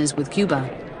business with Cuba,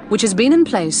 which has been in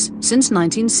place since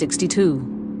 1962.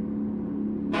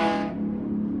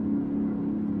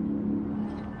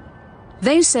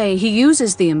 They say he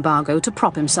uses the embargo to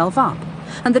prop himself up,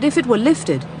 and that if it were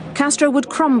lifted, Castro would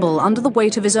crumble under the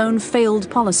weight of his own failed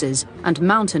policies and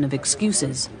mountain of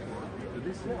excuses.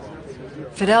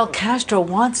 Fidel Castro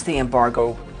wants the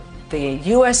embargo. The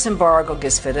U.S. embargo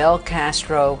gives Fidel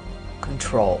Castro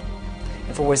control.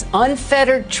 If it was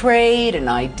unfettered trade and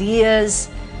ideas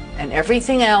and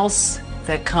everything else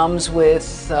that comes with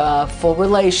full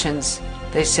relations,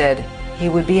 they said he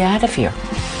would be out of here.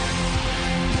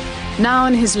 Now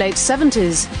in his late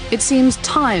 70s, it seems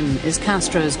time is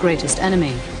Castro's greatest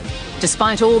enemy.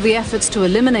 Despite all the efforts to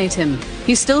eliminate him,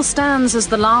 he still stands as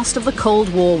the last of the Cold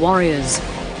War warriors.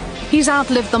 He's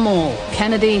outlived them all: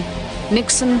 Kennedy,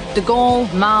 Nixon, de Gaulle,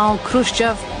 Mao,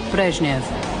 Khrushchev, Brezhnev,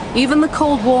 even the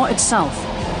Cold War itself,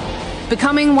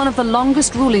 becoming one of the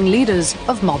longest ruling leaders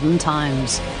of modern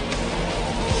times.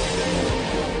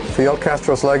 Fidel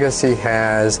Castro's legacy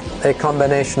has a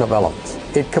combination of elements.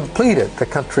 It completed the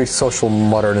country's social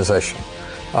modernization.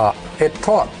 It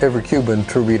taught every Cuban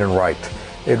to read and write.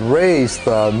 It raised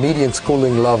the median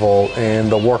schooling level in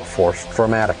the workforce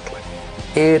dramatically.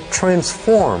 It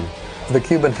transformed the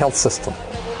Cuban health system.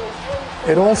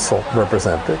 It also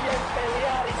represented,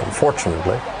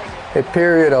 unfortunately, a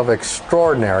period of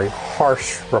extraordinary,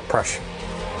 harsh repression.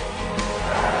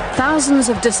 Thousands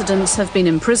of dissidents have been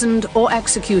imprisoned or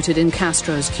executed in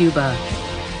Castro's Cuba.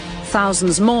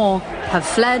 Thousands more have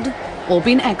fled or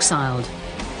been exiled.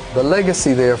 The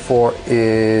legacy, therefore,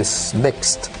 is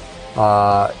mixed.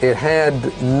 It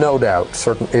had, no doubt,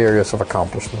 certain areas of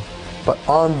accomplishment, but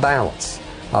on balance,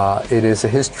 it is a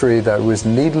history that was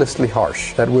needlessly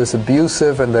harsh, that was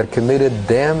abusive, and that committed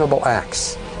damnable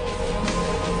acts.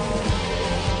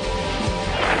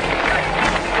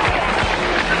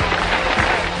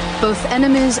 Both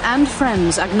enemies and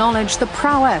friends acknowledge the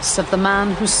prowess of the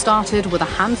man who started with a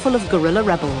handful of guerrilla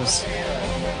rebels,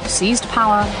 seized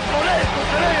power,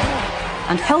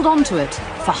 and held on to it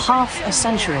for half a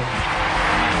century.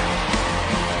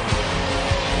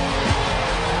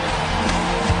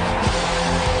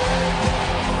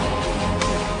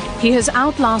 He has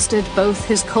outlasted both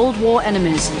his Cold War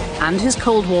enemies and his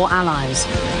Cold War allies.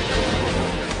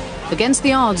 Against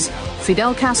the odds,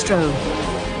 Fidel Castro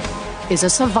is a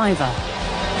survivor.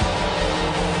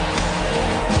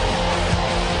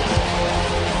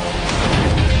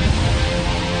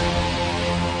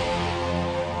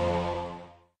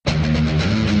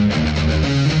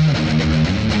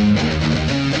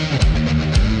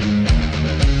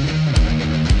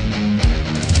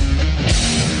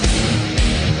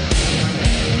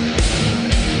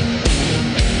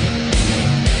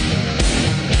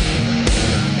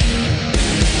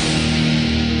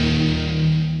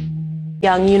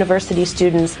 Young university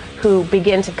students who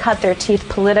begin to cut their teeth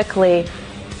politically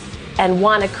and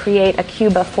want to create a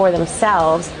Cuba for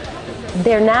themselves,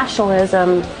 their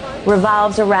nationalism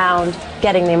revolves around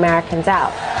getting the Americans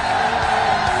out.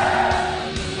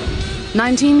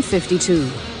 1952.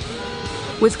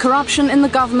 With corruption in the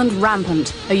government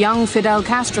rampant, a young Fidel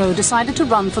Castro decided to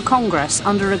run for Congress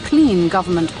under a clean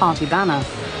government party banner.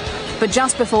 But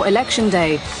just before Election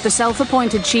Day, the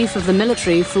self-appointed chief of the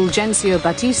military, Fulgencio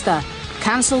Batista,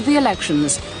 cancelled the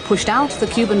elections, pushed out the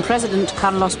Cuban president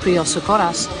Carlos Prios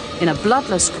Socorras in a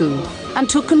bloodless coup, and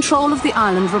took control of the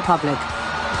island republic.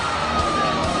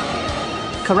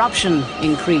 Corruption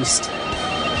increased.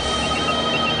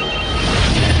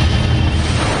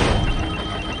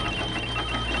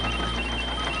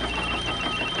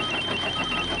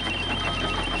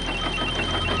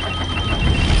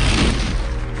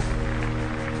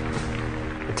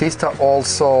 Batista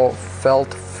also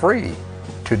felt free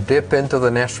to dip into the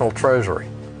national treasury,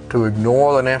 to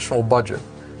ignore the national budget,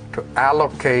 to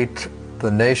allocate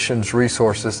the nation's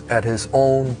resources at his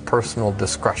own personal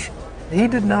discretion. He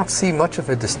did not see much of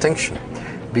a distinction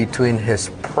between his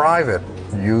private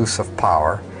use of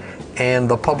power and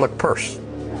the public purse.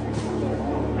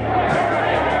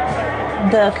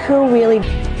 The coup really...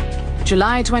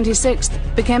 July 26th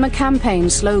became a campaign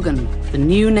slogan, the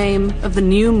new name of the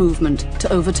new movement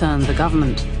to overturn the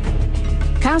government.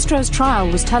 Castro's trial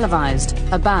was televised,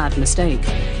 a bad mistake,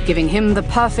 giving him the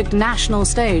perfect national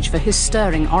stage for his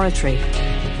stirring oratory.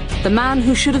 The man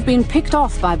who should have been picked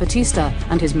off by Batista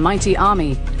and his mighty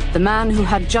army, the man who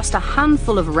had just a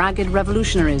handful of ragged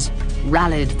revolutionaries,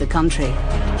 rallied the country.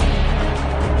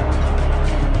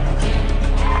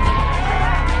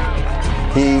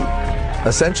 He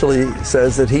essentially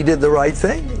says that he did the right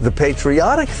thing, the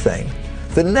patriotic thing,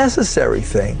 the necessary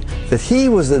thing, that he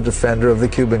was the defender of the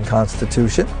Cuban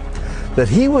Constitution, that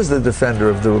he was the defender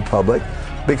of the Republic,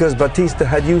 because Batista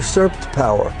had usurped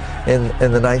power in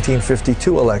the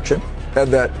 1952 election,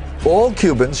 and that all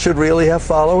Cubans should really have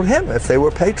followed him if they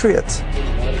were patriots.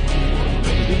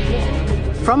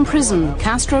 From prison,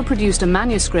 Castro produced a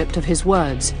manuscript of his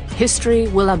words, "History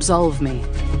will absolve me."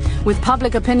 With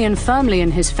public opinion firmly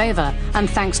in his favor, and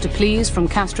thanks to pleas from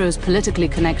Castro's politically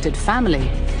connected family,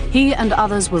 he and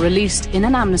others were released in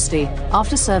an amnesty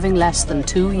after serving less than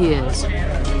 2 years.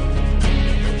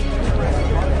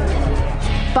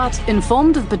 But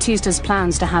informed of Batista's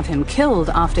plans to have him killed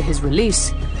after his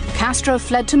release, Castro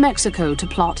fled to Mexico to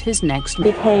plot his next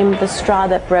move. Became the straw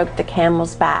that broke the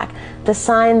camel's back, the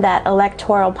sign that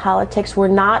electoral politics were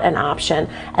not an option,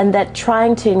 and that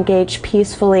trying to engage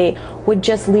peacefully would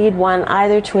just lead one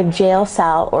either to a jail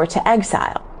cell or to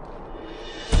exile.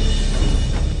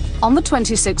 On the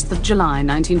 26th of July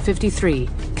 1953,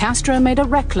 Castro made a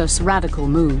reckless, radical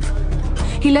move.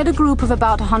 He led a group of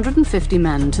about 150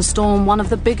 men to storm one of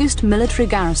the biggest military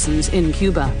garrisons in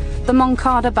Cuba, the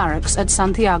Moncada barracks at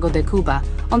Santiago de Cuba,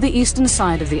 on the eastern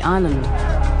side of the island.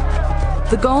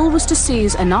 The goal was to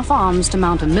seize enough arms to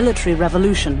mount a military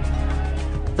revolution.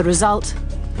 The result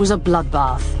was a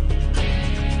bloodbath.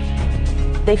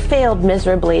 They failed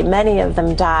miserably. Many of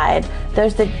them died.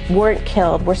 Those that weren't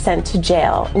killed were sent to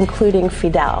jail, including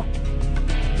Fidel.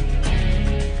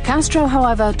 Castro,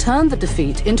 however, turned the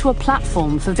defeat into a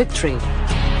platform for victory.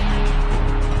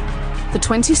 The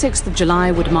 26th of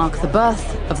July would mark the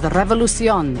birth of the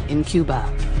Revolución in Cuba.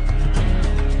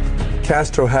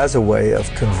 Castro has a way of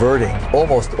converting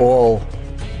almost all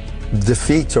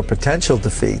defeats or potential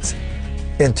defeats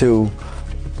into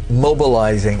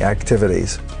mobilizing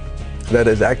activities. That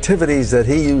is, activities that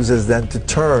he uses then to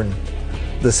turn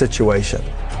the situation.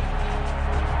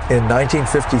 In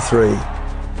 1953,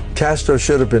 Castro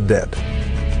should have been dead.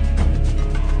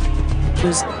 It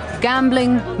was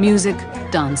gambling, music,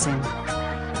 dancing.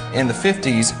 In the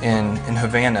 50s in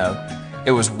Havana,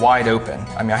 it was wide open.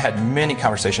 I mean, I had many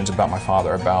conversations about my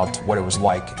father, about what it was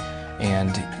like.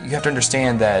 And you have to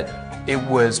understand that it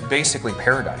was basically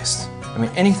paradise. I mean,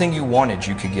 anything you wanted,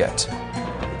 you could get.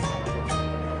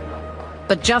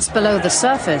 But just below the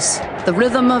surface, the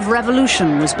rhythm of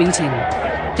revolution was beating.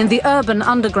 In the urban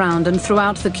underground and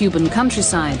throughout the Cuban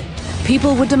countryside,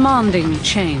 people were demanding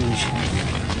change.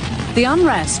 The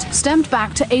unrest stemmed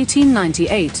back to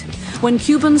 1898, when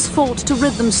Cubans fought to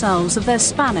rid themselves of their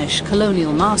Spanish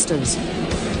colonial masters.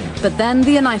 But then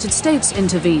the United States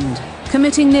intervened,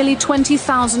 committing nearly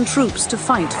 20,000 troops to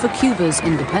fight for Cuba's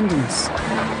independence.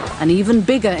 An even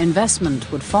bigger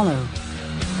investment would follow.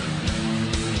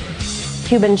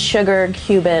 Cuban sugar,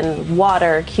 Cuban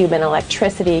water, Cuban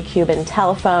electricity, Cuban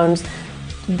telephones.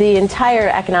 The entire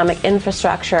economic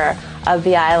infrastructure of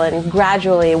the island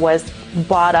gradually was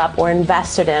bought up or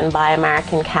invested in by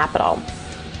American capital.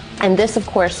 And this, of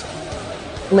course,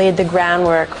 laid the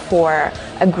groundwork for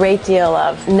a great deal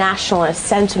of nationalist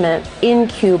sentiment in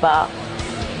Cuba.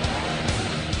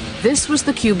 This was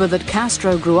the Cuba that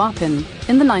Castro grew up in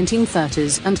the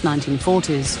 1930s and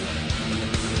 1940s.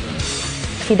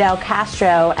 Fidel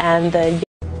Castro and the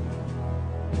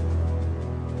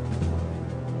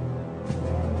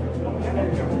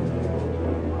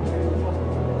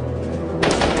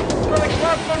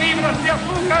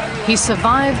He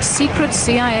survived secret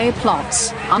CIA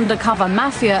plots, undercover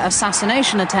mafia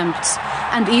assassination attempts,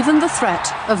 and even the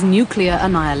threat of nuclear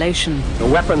annihilation. The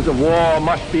weapons of war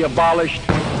must be abolished.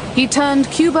 He turned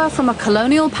Cuba from a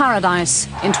colonial paradise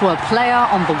into a player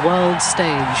on the world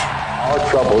stage. Our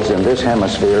troubles in this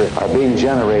hemisphere are being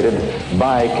generated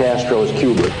by Castro's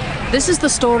Cuba. This is the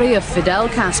story of Fidel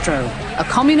Castro, a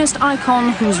communist icon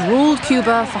who's ruled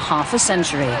Cuba for half a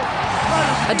century.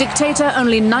 A dictator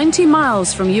only 90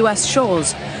 miles from US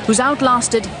shores, who's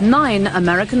outlasted 9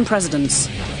 American presidents.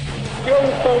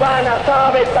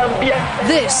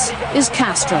 This is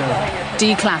Castro,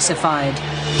 Declassified.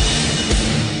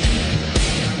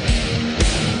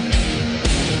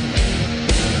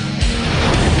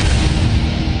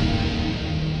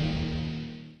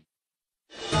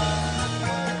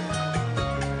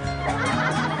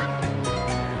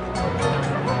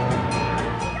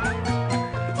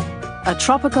 A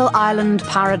tropical island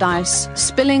paradise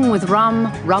spilling with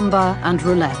rum, rumba, and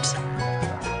roulette.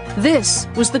 This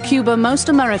was the Cuba most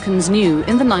Americans knew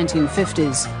in the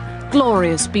 1950s.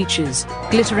 Glorious beaches,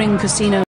 glittering casinos.